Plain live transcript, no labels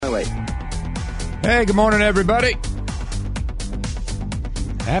Billy. Hey, good morning, everybody.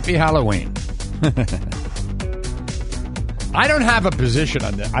 Happy Halloween. I don't have a position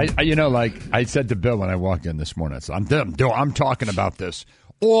on that. Like I said to Bill when I walked in this morning, I'm talking about this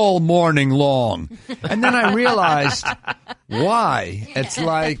all morning long. And then I realized why. It's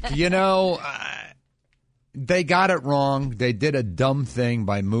like, they got it wrong. They did a dumb thing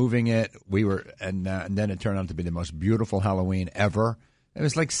by moving it. And then it turned out to be the most beautiful Halloween ever. It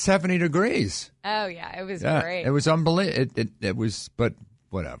was like 70 degrees. Oh, yeah. It was great. It was unbelievable. It was, but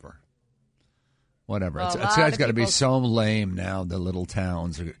whatever. Whatever. Well, it's got to be so lame now, the little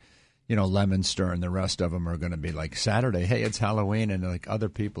towns. Leominster and the rest of them are going to be like, Saturday, hey, it's Halloween. And like other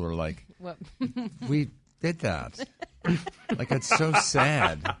people are like, what? We did that. Like, it's so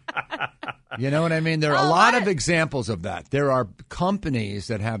sad. You know what I mean? There are a lot of examples of that. There are companies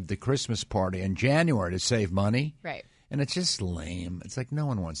that have the Christmas party in January to save money. Right. And it's just lame. It's like no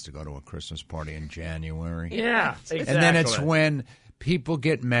one wants to go to a Christmas party in January. Yeah, exactly. And then it's when people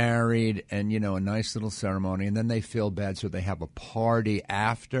get married and, a nice little ceremony, and then they feel bad, so they have a party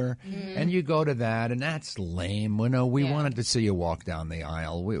after, and you go to that, and that's lame. We wanted to see you walk down the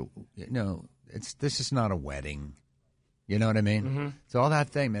aisle. This is not a wedding. You know what I mean? Mm-hmm. It's all that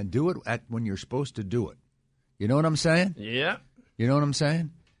thing, man. Do it when you're supposed to do it. You know what I'm saying? Yeah. You know what I'm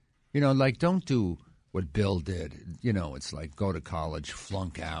saying? Don't do what Bill did. It's like go to college,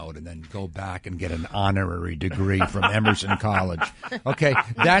 flunk out, and then go back and get an honorary degree from Emerson College. Okay,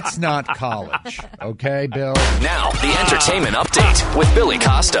 that's not college. Okay, Bill? Now, the entertainment update with Billy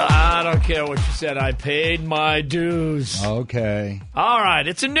Costa. I don't care what you said. I paid my dues. Okay. All right,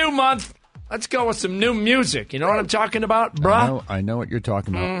 it's a new month. Let's go with some new music. You know what I'm talking about, bruh? I know what you're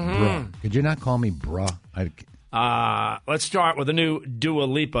talking about, bruh. Could you not call me bruh? Let's start with a new Dua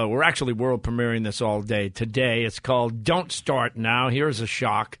Lipa. We're actually world premiering this all day today. It's called Don't Start Now. Here's a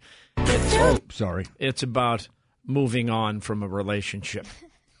shock. Sorry. It's about moving on from a relationship.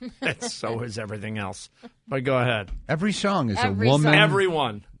 So is everything else. But go ahead. Every song is a woman.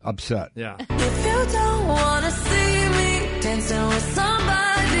 Everyone. Upset. Yeah. If you don't want to see me dancing with somebody,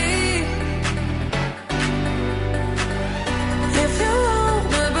 if you want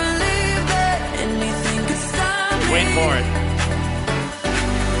to believe that anything could stop me, wait for it.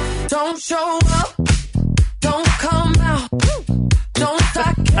 Don't show up, don't come out, don't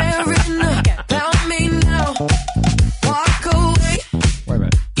start caring about me now. Walk away. Wait a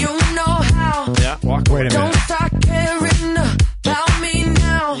minute. You know how. Yeah, walk away. Wait a minute. Don't start caring about me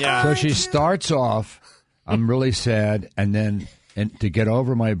now. Yeah. So she starts off, I'm really sad, and then to get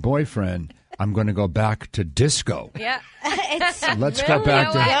over my boyfriend, I'm going to go back to disco. Yeah. Let's go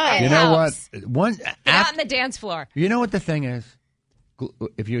back to, It you know helps. what? Get out on the dance floor. You know what the thing is?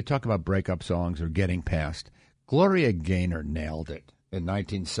 If you talk about breakup songs or getting past, Gloria Gaynor nailed it in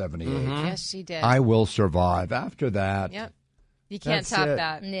 1978. Yes, she did. I Will Survive. After that. Yep. You can't That's top it.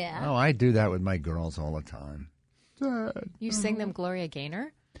 that. Yeah. Oh, I do that with my girls all the time. You sing them Gloria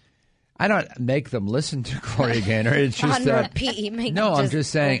Gaynor? I don't make them listen to Gloria Gaynor. It's just On that. repeat. You make No, them I'm just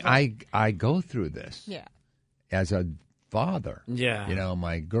saying over. I go through this Yeah. as a father. Yeah.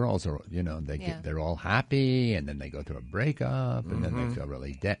 My girls are, they're all happy, and then they go through a breakup, and then they feel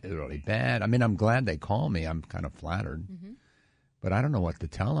really bad. I mean, I'm glad they call me. I'm kind of flattered. But I don't know what to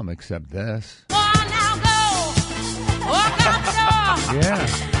tell them except this. Now go. Walk out the door. Yeah.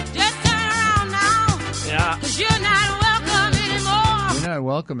 Just turn around now. Yeah. 'Cause you're not welcome anymore. You're not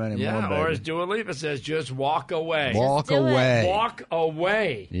welcome anymore, Yeah, baby. or as Dua Lipa says, just walk away. Walk do it. away. Walk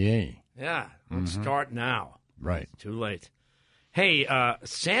away. Yeah. Yeah, let's start now. Right. Too late. Hey,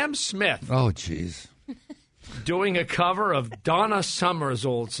 Sam Smith Oh, jeez. doing a cover of Donna Summer's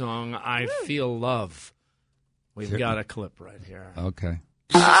old song, I Feel Love. We've got a clip right here. Okay.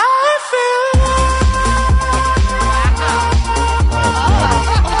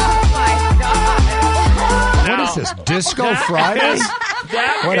 What is this? Disco Friday?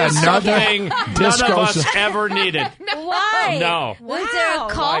 That What, is another something none disco of us song? ever needed. Why? No. Was there a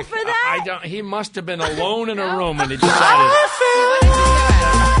call Like, for that? I don't. He must have been alone in a room when he decided.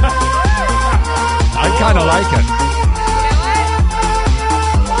 I kind of like it.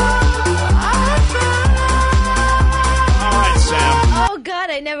 All right, Sam. Oh, God,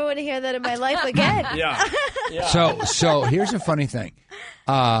 I never want to hear that in my life again. Yeah. Yeah. So here's a funny thing.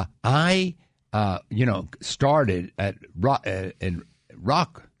 I started at in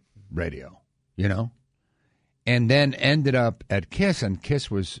rock radio, and then ended up at Kiss, and Kiss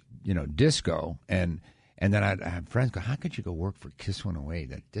was, disco, and then I have friends go, how could you go work for Kiss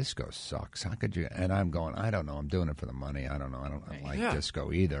 108? That disco sucks. How could you? And I'm going, I don't know. I'm doing it for the money. I don't know. I don't like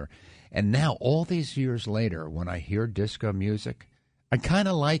disco either. And now, all these years later, when I hear disco music, I kind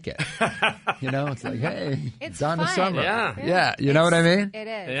of like it. It's like, hey, It's Donna fun. Summer. Yeah. You know what I mean? It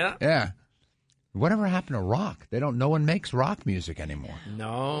is. Yeah. Yeah. Whatever happened to rock? No one makes rock music anymore.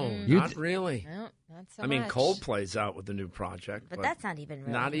 No, You not d- really. No, not so I mean, much. Coldplay's out with the new project. But that's not even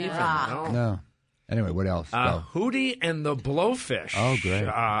really Not even, rock. no. No. Anyway, what else? Go. Hootie and the Blowfish. Oh, great.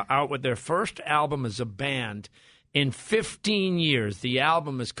 Out with their first album as a band in 15 years. The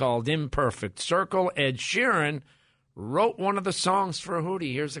album is called Imperfect Circle. Ed Sheeran wrote one of the songs for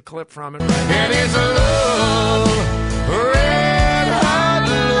Hootie. Here's a clip from it. And it's a love, red hot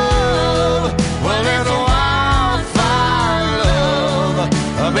love. Well, it's a wildfire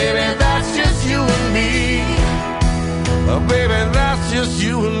love. Baby, that's just you and me. Baby, that's just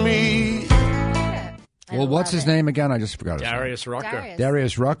you and me. Well, what's his name again? I just forgot his name. Darius Rucker.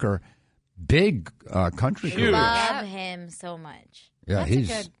 Darius Rucker. Big country career. Love him so much. Yeah,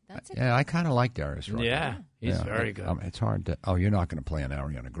 That's a yeah, I kind of like Darius Rucker. Yeah, he's very good. It's hard to. Oh, you're not going to play an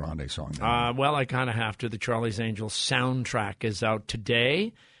Ariana Grande song. Now. Well, I kind of have to. The Charlie's Angels soundtrack is out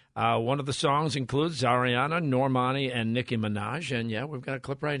today. One of the songs includes Ariana, Normani, and Nicki Minaj. And, yeah, we've got a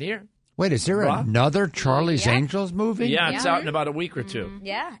clip right here. Wait, is there another Charlie's Angels movie? Yeah, it's out in about a week or two.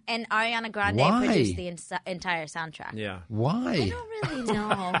 Yeah, and Ariana Grande Why? produced the entire soundtrack. Yeah. Why? I don't really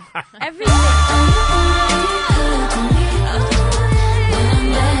know. Everything.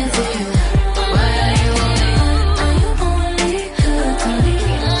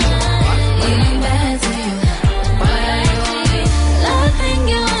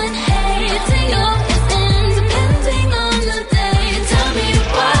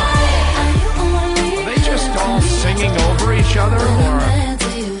 Are they just all singing over each other? Or?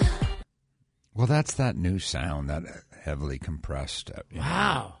 Well, that's that new sound, that heavily compressed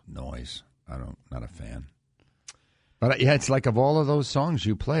Wow. noise. Not a fan. But yeah, it's like of all of those songs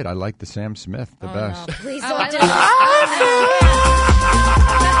you played, I like the Sam Smith the best. No, please Oh, don't I do it.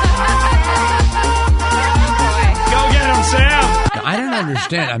 Go get him, Sam. Now, I don't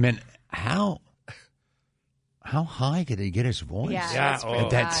understand. I mean, how high could he get his voice? Yeah, Yeah, that's pretty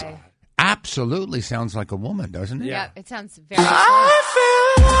That's high. absolutely sounds like a woman, doesn't it? Yeah, it sounds very close.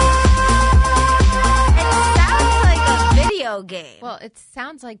 It sounds like a video game. Well, it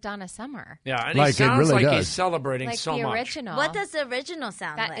sounds like Donna Summer. Yeah, and Like, he it sounds really like does. he's celebrating Like so the much. original. What does the original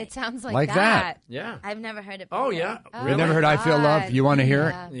sound that? like? It sounds Like that. that. Yeah. I've never heard it Oh, before. yeah. Oh, You never my heard I Feel Love? God. You want to hear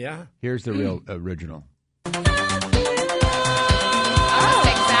Yeah. it? Yeah. Here's the real original. It's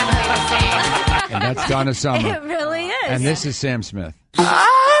exactly the same. And that's Donna Summer. It really is. And this is Sam Smith.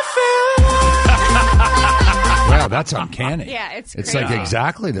 Wow, that's uncanny. Yeah, it's It's crazy. like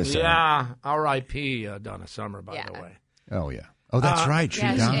exactly the same. Yeah. R.I.P. Donna Summer, by Yeah. the way. Oh, yeah. Oh, that's right. She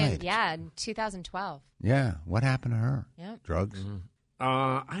yeah, died. in 2012. Yeah. What happened to her? Yep. Drugs?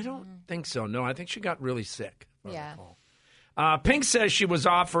 I don't think so. No, I think she got really sick. if I Yeah. recall. Pink says she was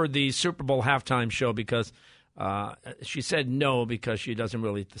offered the Super Bowl halftime show because she said no because she doesn't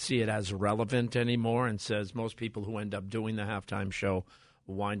really see it as relevant anymore, and says most people who end up doing the halftime show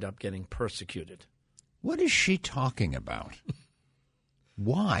wind up getting persecuted. What is she talking about?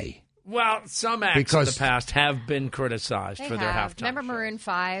 Why? Well, some acts Because- of the past have been criticized They for their have. halftime Remember shows. Maroon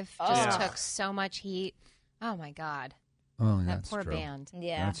 5 just Yeah. took so much heat. Oh, my God. Oh, That that's poor true. band.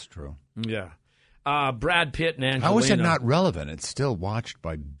 Yeah. That's true. Yeah. Brad Pitt and Angelina. How is it not relevant? It's still watched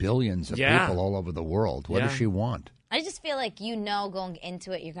by billions of Yeah. people all over the world. What does Yeah. she want? I just feel like going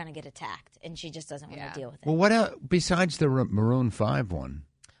into it, you're going to get attacked, and she just doesn't want Yeah. to deal with it. Well, what else, besides the Maroon 5 one?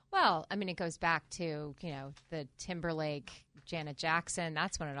 Well, I mean, it goes back to, the Timberlake, Janet Jackson.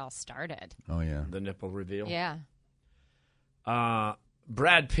 That's when it all started. Oh, yeah. The nipple reveal. Yeah.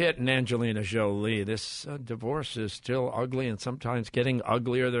 Brad Pitt and Angelina Jolie. This divorce is still ugly and sometimes getting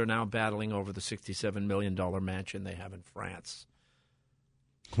uglier. They're now battling over the $67 million mansion they have in France.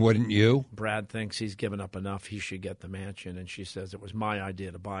 Wouldn't you? Brad thinks he's given up enough. He should get the mansion. And she says, it was my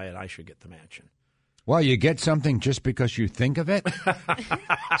idea to buy it. I should get the mansion. Well, you get something just because you think of it?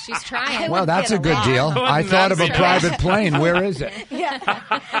 She's trying. Well, that's a good deal. I Wouldn't thought of that a be private plane. Where is it?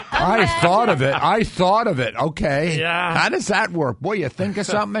 I thought of it. Okay. Yeah. How does that work? Boy, you think of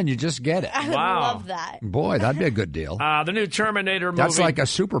something and you just get it. I would Wow. love that. Boy, that'd be a good deal. The new Terminator movie. That's like a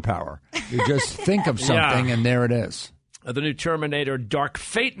superpower. You just think of something and there it is. The new Terminator Dark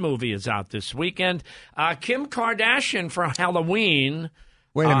Fate movie is out this weekend. Kim Kardashian for Halloween.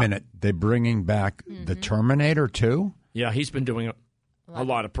 Wait a minute. They're bringing back the Terminator too? Yeah, he's been doing a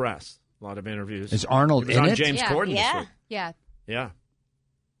lot of press, a lot of interviews. Is Arnold He was in on it? James Yeah. Corden Yeah. this week. Yeah. Yeah.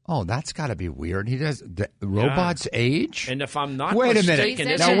 Oh, that's got to be weird. He does the robots age? And if I'm not Wait a minute. mistaken,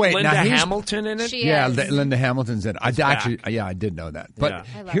 Now, isn't wait, Linda now he's- Hamilton in it? She Yeah, is. Linda Hamilton's in it. I back. did know that. But Yeah.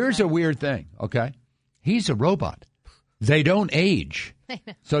 I love here's that. a weird thing, okay? He's a robot. They don't age.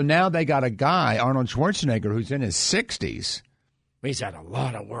 So now they got a guy, Arnold Schwarzenegger, who's in his 60s. He's had a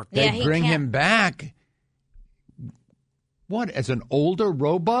lot of work. They Yeah, bring him back. What, as an older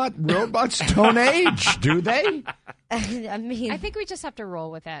robot? Robots don't age, do they? I mean, I think we just have to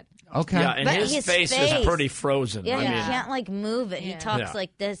roll with it. Okay. Yeah, and But his his face face. is pretty frozen. yeah, I he mean, can't like move it. He Yeah. talks Yeah.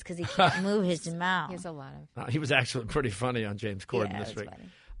 like this because he can't move his mouth. He has a lot of. he was actually pretty funny on James Corden Yeah, this it's week. funny.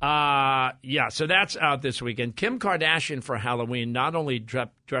 Yeah, so that's out this weekend. Kim Kardashian for Halloween not only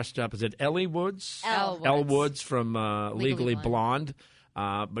dressed up, is it Ellie Woods? Elle Woods from Legally Blonde.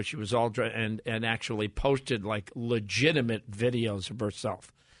 But she was all and actually posted like legitimate videos of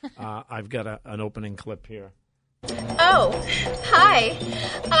herself. I've got an opening clip here. Oh, hi.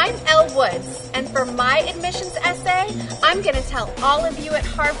 I'm Elle Woods, and for my admissions essay, I'm going to tell all of you at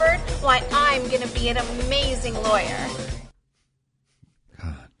Harvard why I'm going to be an amazing lawyer.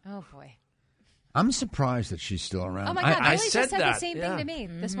 Oh boy. I'm surprised that she's still around. Oh my God. I Billy said just said that. the same Yeah. thing to me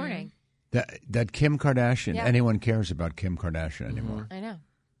this morning. That Kim Kardashian, Yeah. anyone cares about Kim Kardashian anymore. I know.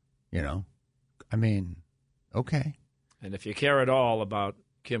 You know? I mean, okay. And if you care at all about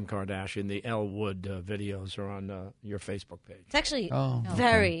Kim Kardashian, the Elle Wood videos are on your Facebook page. It's actually Oh,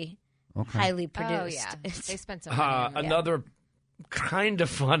 very Okay. highly Oh produced. yeah. It's- They spent some money on it. Another kind of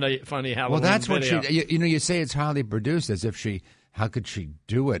funny Halloween Well, that's what video. you say it's highly produced as if how could she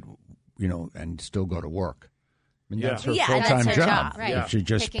do it, and still go to work? I mean, Yeah. that's her Yeah, full-time that's her job. job. Right. If she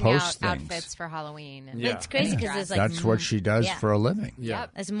just Picking posts out things. outfits for Halloween. And Yeah. It's crazy because there's like That's what she does yeah. for a living. Yeah.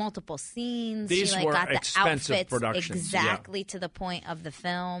 There's multiple scenes. These she were got the expensive outfits productions, exactly to the point of the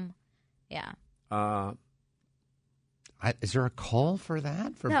film. Yeah. Is there a call for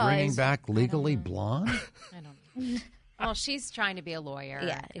that? For No, bringing it's- back Legally Blonde? I don't know. Well, she's trying to be a lawyer.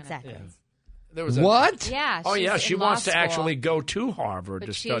 Yeah, kind of. exactly. There was What? Yeah. Oh, she's yeah, in she law wants to school. actually go to Harvard But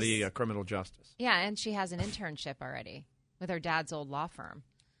to study she's- criminal justice. Yeah, and she has an internship already with her dad's old law firm.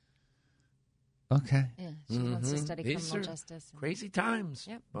 Okay. Yeah, she wants to study These criminal are justice. Crazy times,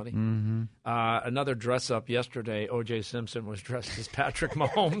 Yep. buddy. Mm-hmm. Another dress up yesterday. O.J. Simpson was dressed as Patrick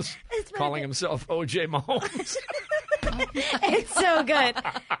Mahomes, calling himself O.J. Mahomes. It's so good.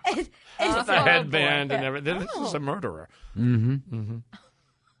 With the headband and everything. This is a murderer. Mm-hmm.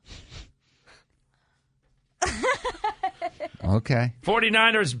 Okay.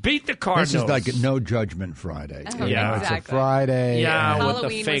 49ers beat the Cardinals. This is like No Judgment Friday. Oh, Yeah. It's a exactly. Friday. Yeah, and- with the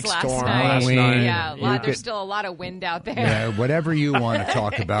Halloween fake was last storm night. last Halloween. night. Yeah, You there's could- still a lot of wind out there. Yeah, whatever you want to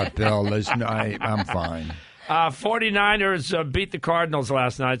talk about, Bill. I'm fine. 49ers beat the Cardinals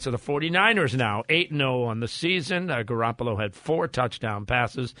last night, so the 49ers now 8-0 on the season. Garoppolo had 4 touchdown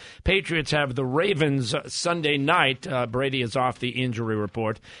passes. Patriots have the Ravens Sunday night. Brady is off the injury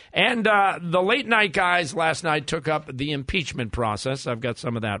report. And the late night guys last night took up the impeachment process. I've got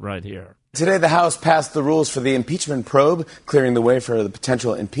some of that right here. Today, the House passed the rules for the impeachment probe, clearing the way for the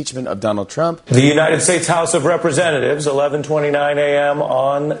potential impeachment of Donald Trump. The United States House of Representatives, 11:29 a.m.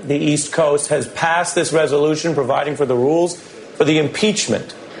 on the East Coast, has passed this resolution providing for the rules for the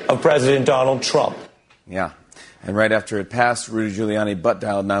impeachment of President Donald Trump. Yeah. And right after it passed, Rudy Giuliani butt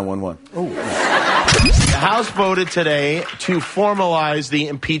dialed 911. The House voted today to formalize the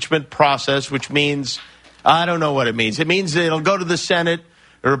impeachment process, which means, I don't know what it means. It means that it'll go to the Senate.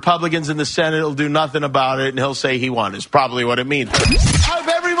 The Republicans in the Senate will do nothing about it, and he'll say he won, is probably what it means. Hope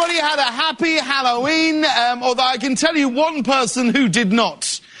everybody had a happy Halloween, although I can tell you one person who did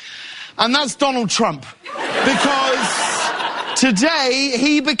not, and that's Donald Trump. Because today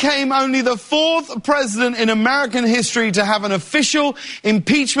he became only the 4th president in American history to have an official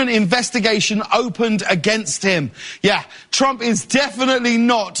impeachment investigation opened against him. Yeah, Trump is definitely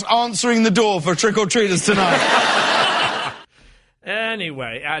not answering the door for trick-or-treaters tonight.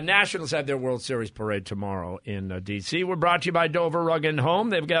 Anyway, Nationals have their World Series parade tomorrow in D.C. We're brought to you by Dover Rug and Home.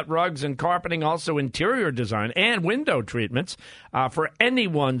 They've got rugs and carpeting, also interior design and window treatments for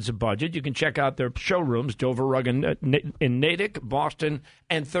anyone's budget. You can check out their showrooms, Dover Rug in Natick, Boston,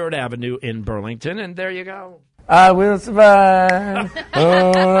 and 3rd Avenue in Burlington. And there you go. I will survive.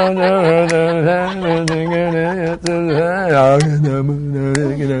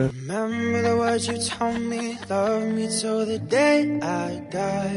 Remember the words you told me, love me till the day I die.